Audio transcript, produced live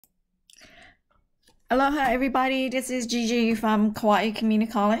Aloha everybody, this is Gigi from Kauai Community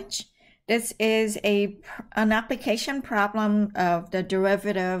College. This is an application problem of the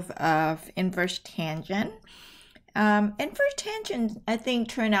derivative of inverse tangent. Inverse tangent, I think,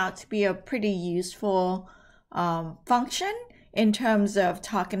 turned out to be a pretty useful function in terms of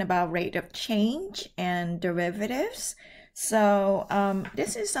talking about rate of change and derivatives. So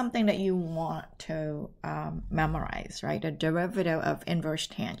this is something that you want to memorize, right? The derivative of inverse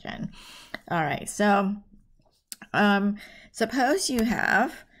tangent. All right, so suppose you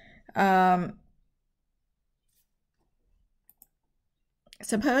have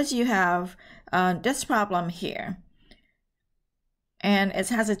this problem here, and it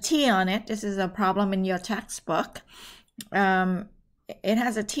has a T on it. This is a problem in your textbook. It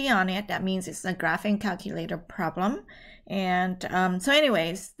has a T on it. That means it's a graphing calculator problem. And so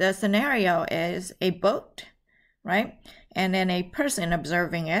anyways, the scenario is a boat, right? And then a person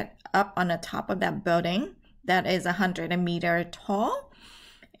observing it up on the top of that building that is 100 meters tall.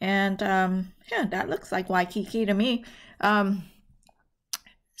 And yeah, that looks like Waikiki to me.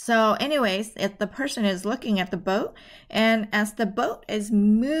 So anyways, if the person is looking at the boat, and as the boat is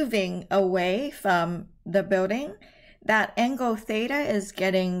moving away from the building, that angle theta is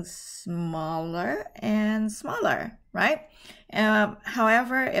getting smaller and smaller, right?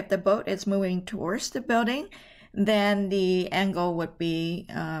 However, if the boat is moving towards the building, then the angle would be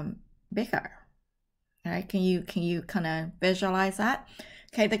bigger. All right, can you kind of visualize that?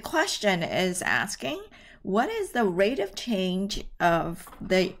 Okay, the question is asking, what is the rate of change of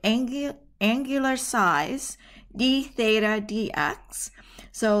the angular size d theta dx?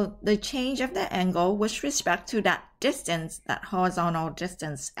 So the change of the angle with respect to that distance, that horizontal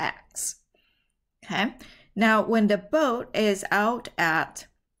distance x. Okay, now when the boat is out at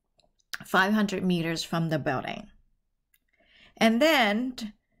 500 meters from the building, and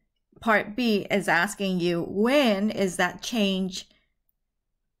then part B is asking you, when is that change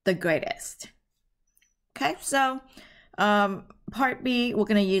the greatest? Okay, so part B, we're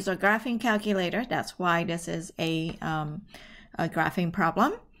going to use our graphing calculator. That's why this is a graphing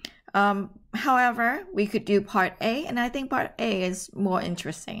problem. However, we could do part A, and I think part A is more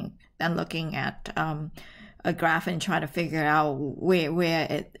interesting than looking at a graph and try to figure out where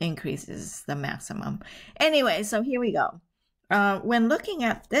it increases the maximum. Anyway, so here we go. When looking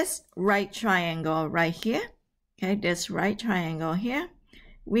at this right triangle right here, okay, this right triangle here,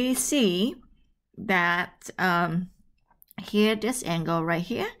 we see that here, this angle right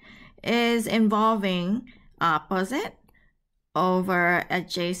here is involving opposite over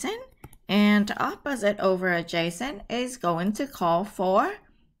adjacent, and opposite over adjacent is going to call for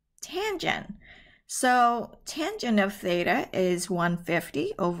tangent. So tangent of theta is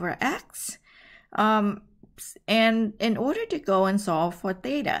 150 over x. And in order to go and solve for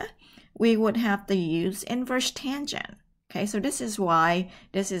theta, we would have to use inverse tangent. Okay, so this is why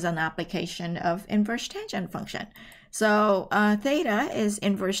this is an application of inverse tangent function. So theta is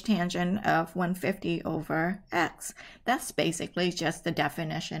inverse tangent of 150 over x. That's basically just the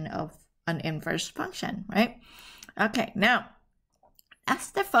definition of an inverse function, right? Okay, now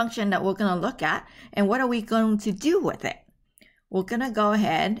that's the function that we're going to look at. And what are we going to do with it? We're going to go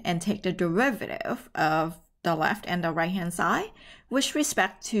ahead and take the derivative of the left and the right hand side with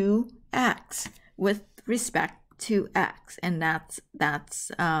respect to x, with respect to x, and that's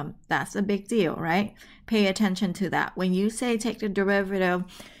a big deal, right? Pay attention to that. When you say take the derivative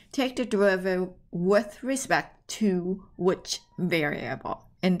with respect to which variable?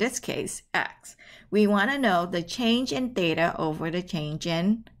 In this case, x. We want to know the change in theta over the change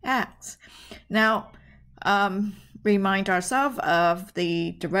in x. Now, remind ourselves of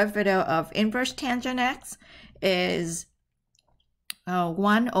the derivative of inverse tangent x is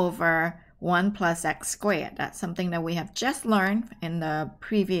 1 over 1 plus x squared. That's something that we have just learned in the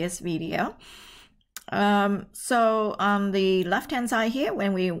previous video. So on the left-hand side here,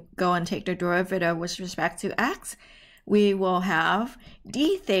 when we go and take the derivative with respect to x, we will have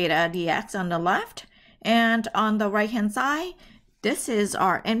d theta dx on the left, and on the right-hand side, this is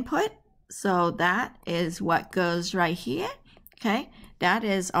our input. So that is what goes right here. Okay, that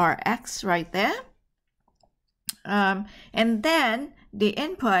is our x right there. And then the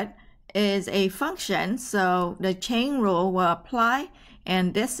input is a function, so the chain rule will apply,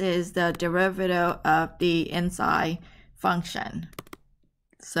 and this is the derivative of the inside function.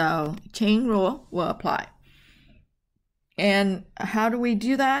 So chain rule will apply. And how do we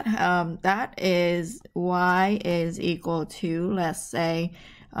do that? That is y is equal to, let's say,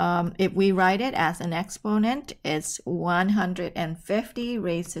 if we write it as an exponent, it's 150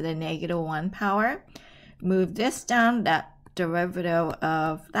 raised to the -1 power. Move this down, that derivative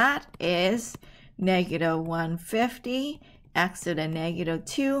of that is negative 150, x to the negative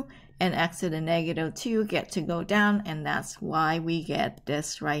 2, and x to the negative 2 get to go down, and that's why we get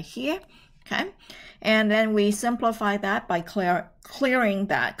this right here. Okay, and then we simplify that by clearing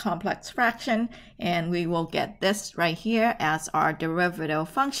that complex fraction, and we will get this right here as our derivative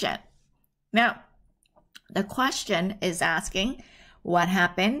function. Now, the question is asking what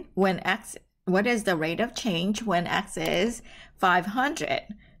happened when x, what is the rate of change when x is 500?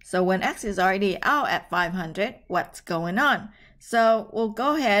 So when x is already out at 500, what's going on? So we'll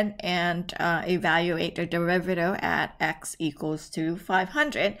go ahead and evaluate the derivative at x equals to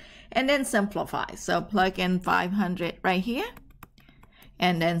 500 and then simplify. So plug in 500 right here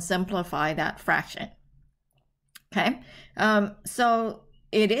and then simplify that fraction. Okay, so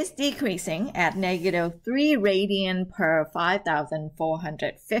it is decreasing at negative 3 radian per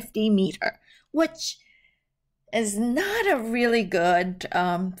 5,450 meter, which is not a really good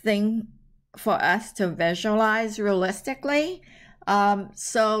thing for us to visualize realistically.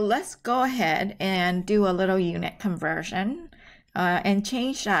 So let's go ahead and do a little unit conversion and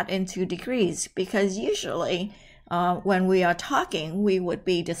change that into degrees, because usually when we are talking, we would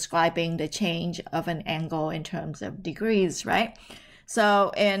be describing the change of an angle in terms of degrees, right?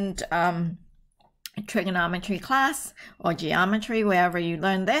 So in trigonometry class or geometry, wherever you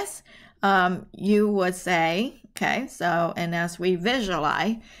learn this, you would say, okay, so, and as we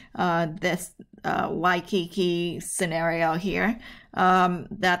visualize this Waikiki scenario here,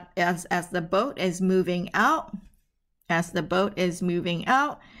 that as the boat is moving out,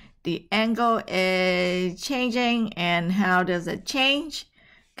 the angle is changing, and how does it change?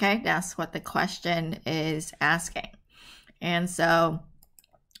 Okay, that's what the question is asking. And so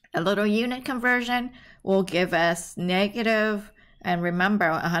a little unit conversion will give us negative, and remember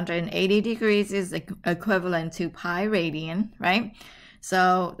 180 degrees is equivalent to pi radian, right?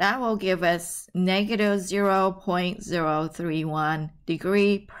 So that will give us negative 0.031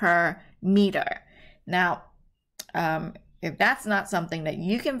 degree per meter. Now, if that's not something that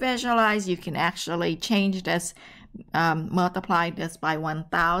you can visualize, you can actually change this, multiply this by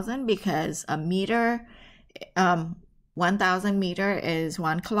 1,000, because a meter, 1,000 meter is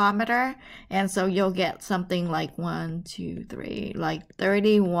 1 kilometer, and so you'll get something like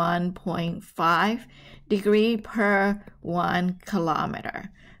 31.5 degree per 1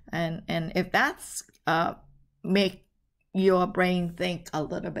 kilometer. And if that's make your brain think a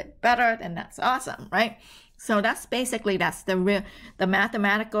little bit better, then that's awesome, right? So that's basically, that's the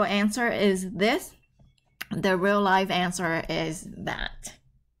mathematical answer is this. The real life answer is that.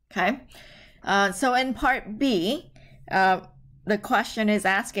 Okay. So in part B, the question is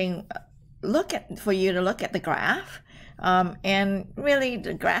asking, for you to look at the graph, and really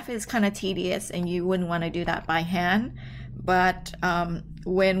the graph is kind of tedious and you wouldn't want to do that by hand, but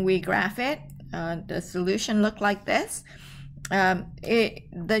when we graph it, the solution looked like this.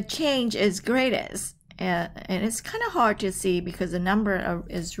 The change is greatest, and it's kind of hard to see because the number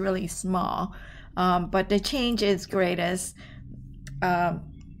is really small, but the change is greatest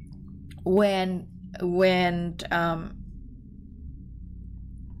when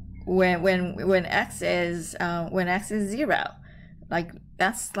x is 0, like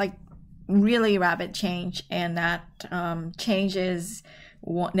that's like really rapid change, and that change is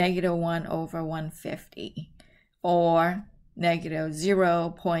negative 1 over 150, or negative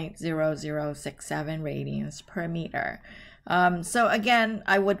 0.0067 radians per meter. So again,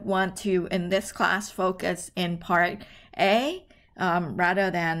 I would want to, in this class, focus in part A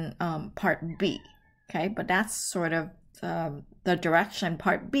rather than part B. Okay, but that's sort of the direction.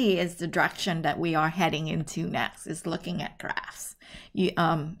 Part B is the direction that we are heading into next, is looking at graphs.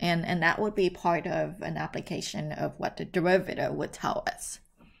 And that would be part of an application of what the derivative would tell us.